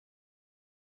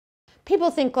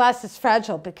People think glass is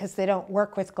fragile because they don't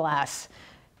work with glass.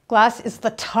 Glass is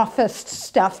the toughest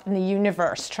stuff in the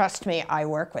universe. Trust me, I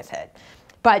work with it.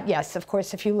 But yes, of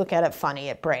course, if you look at it funny,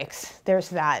 it breaks. There's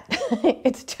that.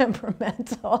 It's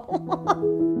temperamental.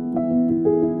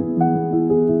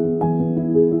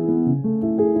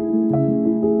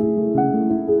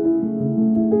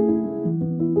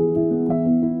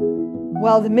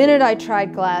 Well, the minute I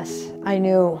tried glass, I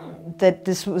knew that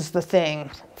this was the thing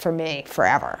for me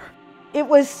forever. It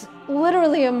was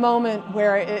literally a moment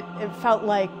where it felt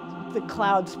like the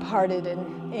clouds parted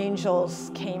and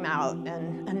angels came out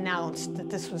and announced that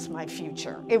this was my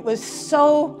future. It was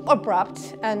so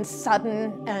abrupt and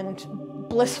sudden and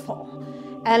blissful.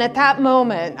 And at that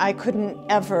moment, I couldn't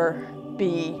ever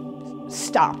be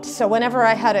stopped. So whenever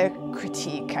I had a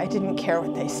critique, I didn't care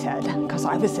what they said because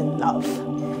I was in love.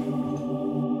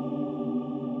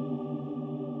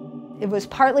 It was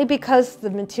partly because the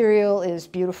material is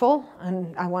beautiful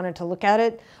and I wanted to look at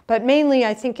it, but mainly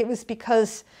I think it was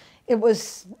because it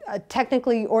was a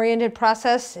technically oriented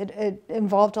process. It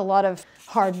involved a lot of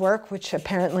hard work, which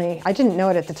apparently, I didn't know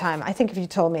it at the time. I think if you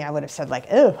told me, I would have said like,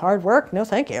 oh, hard work? No,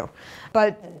 thank you.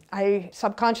 But I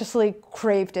subconsciously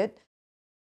craved it.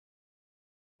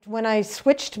 When I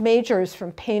switched majors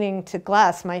from painting to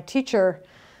glass, my teacher,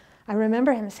 I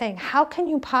remember him saying, how can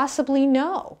you possibly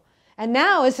know? And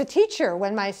now as a teacher,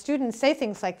 when my students say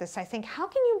things like this, I think, how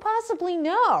can you possibly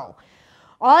know?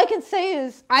 All I can say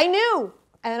is, I knew.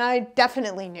 And I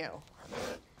definitely knew.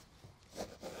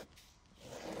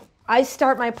 I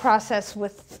start my process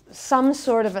with some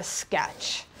sort of a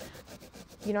sketch.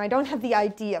 You know, I don't have the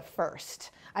idea first.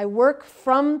 I work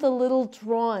from the little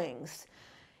drawings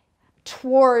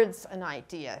towards an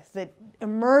idea that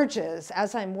emerges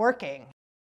as I'm working.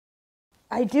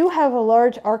 I do have a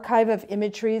large archive of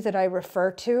imagery that I refer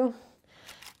to.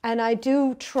 And I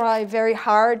do try very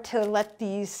hard to let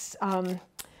these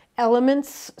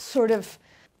elements sort of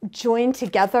join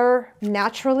together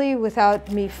naturally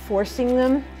without me forcing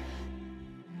them.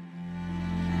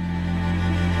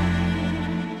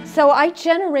 So I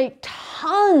generate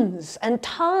tons and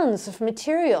tons of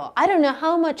material. I don't know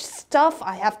how much stuff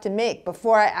I have to make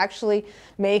before I actually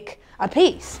make a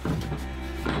piece.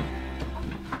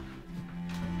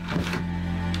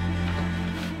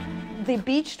 The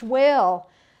beached whale,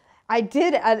 I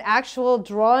did an actual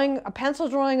drawing, a pencil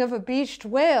drawing of a beached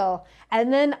whale,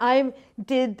 and then I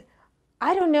did,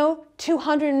 I don't know,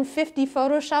 250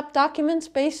 Photoshop documents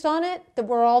based on it that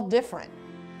were all different.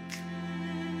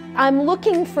 I'm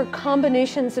looking for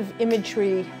combinations of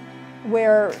imagery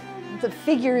where the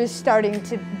figure is starting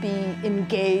to be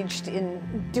engaged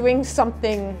in doing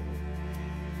something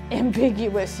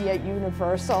ambiguous yet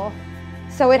universal.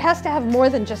 So it has to have more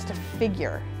than just a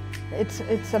figure.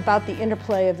 It's about the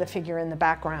interplay of the figure in the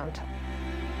background.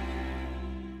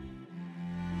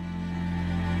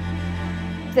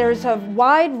 There's a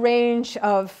wide range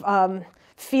of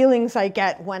feelings I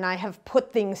get when I have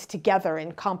put things together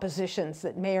in compositions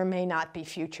that may or may not be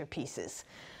future pieces.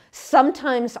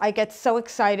 Sometimes I get so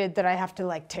excited that I have to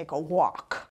like take a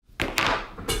walk.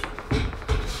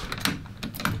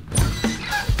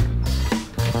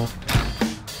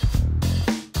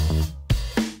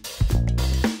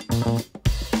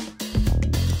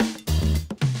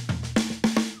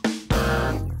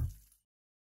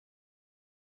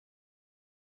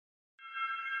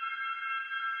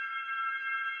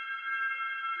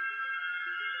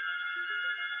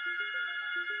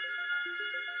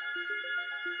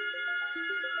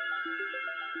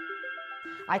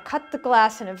 I cut the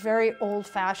glass in a very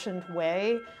old-fashioned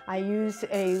way. I use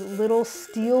a little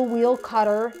steel wheel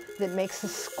cutter that makes a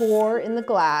score in the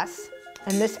glass,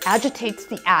 and this agitates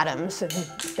the atoms, and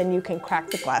then you can crack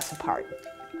the glass apart.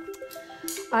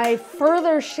 I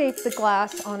further shape the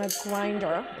glass on a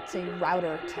grinder. It's a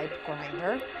router-type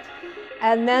grinder.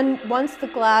 And then once the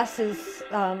glass is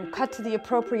cut to the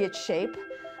appropriate shape,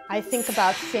 I think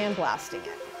about sandblasting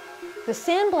it. The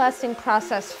sandblasting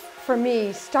process for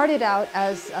me started out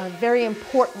as a very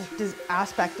important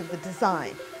aspect of the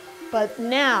design. But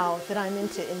now that I'm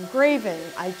into engraving,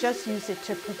 I just use it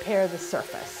to prepare the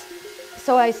surface.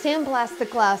 So I sandblast the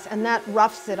glass and that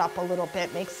roughs it up a little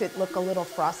bit, makes it look a little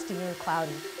frosty and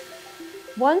cloudy.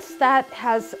 Once that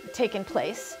has taken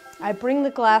place, I bring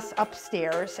the glass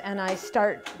upstairs and I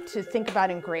start to think about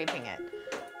engraving it.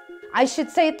 I should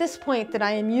say at this point that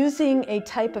I am using a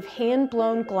type of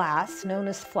hand-blown glass known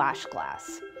as flash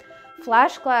glass.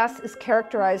 Flash glass is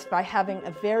characterized by having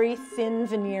a very thin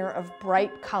veneer of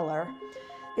bright color.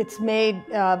 It's made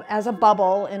as a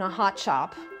bubble in a hot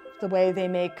shop, the way they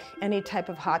make any type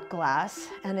of hot glass.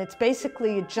 And it's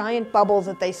basically a giant bubble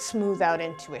that they smooth out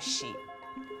into a sheet.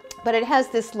 but it has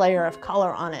this layer of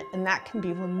color on it, and that can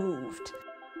be removed.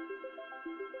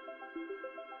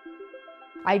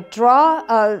 I draw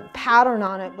a pattern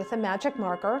on it with a magic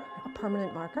marker, a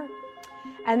permanent marker,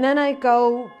 and then I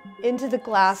go into the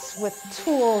glass with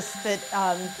tools that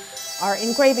are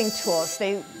engraving tools.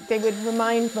 They would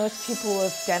remind most people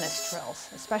of dentist drills,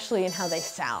 especially in how they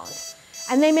sound.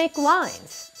 And they make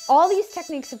lines. All these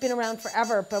techniques have been around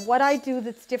forever, but what I do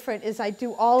that's different is I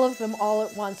do all of them all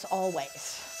at once,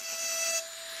 always.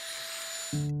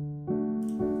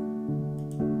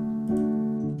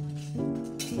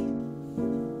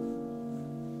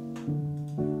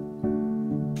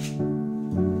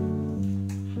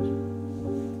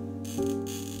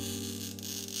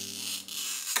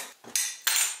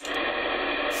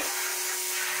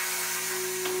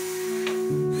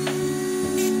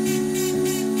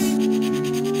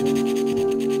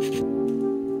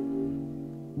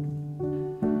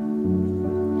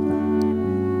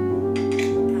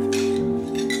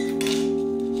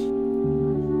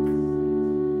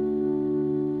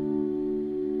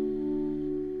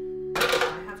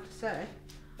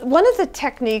 One of the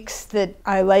techniques that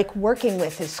I like working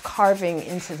with is carving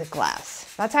into the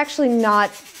glass. That's actually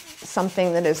not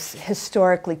something that is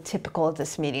historically typical of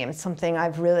this medium. It's something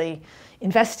I've really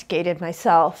investigated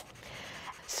myself.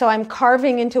 So I'm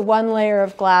carving into one layer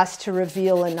of glass to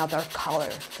reveal another color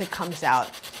that comes out.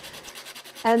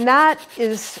 And that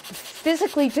is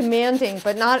physically demanding,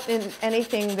 but not in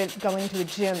anything that going to a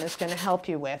gym is going to help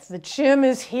you with. The gym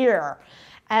is here,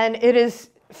 and it is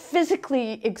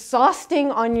physically exhausting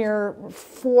on your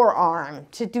forearm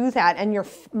to do that, and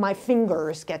my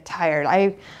fingers get tired.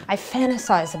 I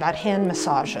fantasize about hand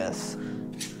massages.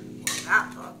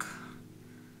 That book,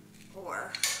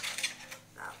 or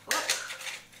that book.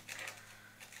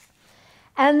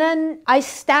 And then I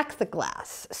stack the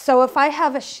glass. So if I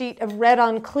have a sheet of red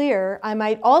on clear, I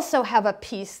might also have a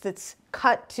piece that's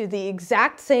cut to the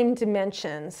exact same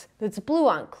dimensions that's blue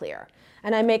on clear,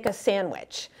 and I make a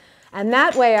sandwich. And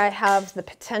that way I have the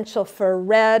potential for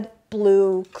red,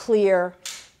 blue, clear,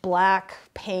 black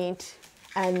paint.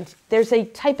 And there's a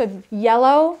type of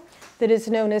yellow that is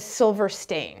known as silver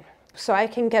stain. So I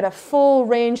can get a full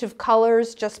range of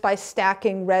colors just by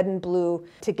stacking red and blue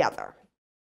together.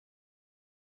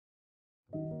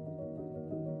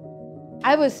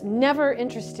 I was never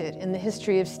interested in the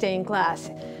history of stained glass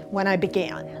when I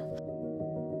began.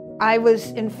 I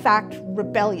was, in fact,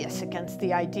 rebellious against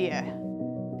the idea.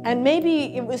 And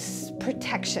maybe it was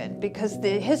protection, because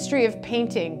the history of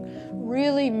painting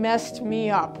really messed me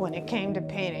up when it came to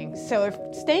painting. So if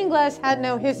stained glass had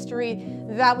no history,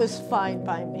 that was fine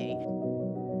by me.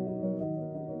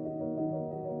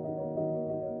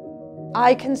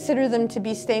 I consider them to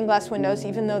be stained glass windows,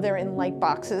 even though they're in light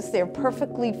boxes. They're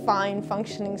perfectly fine,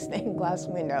 functioning stained glass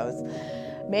windows,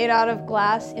 made out of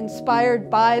glass, inspired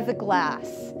by the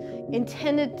glass,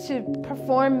 intended to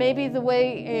perform maybe the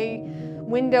way a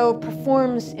window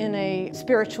performs in a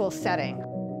spiritual setting.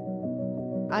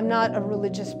 I'm not a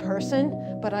religious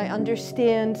person, but I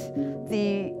understand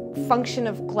the function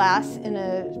of glass in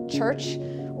a church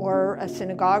or a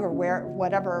synagogue, or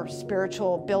whatever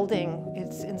spiritual building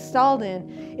it's installed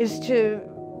in, is to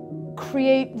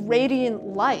create radiant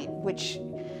light, which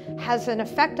has an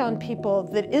effect on people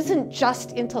that isn't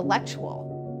just intellectual.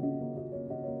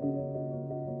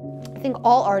 I think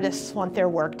all artists want their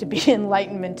work to be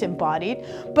enlightenment embodied,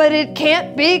 but it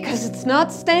can't be because it's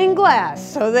not stained glass,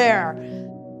 so there.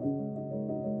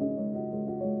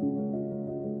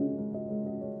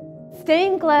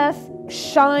 Stained glass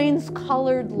shines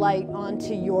colored light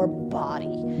onto your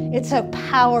body. It's a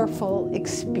powerful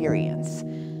experience.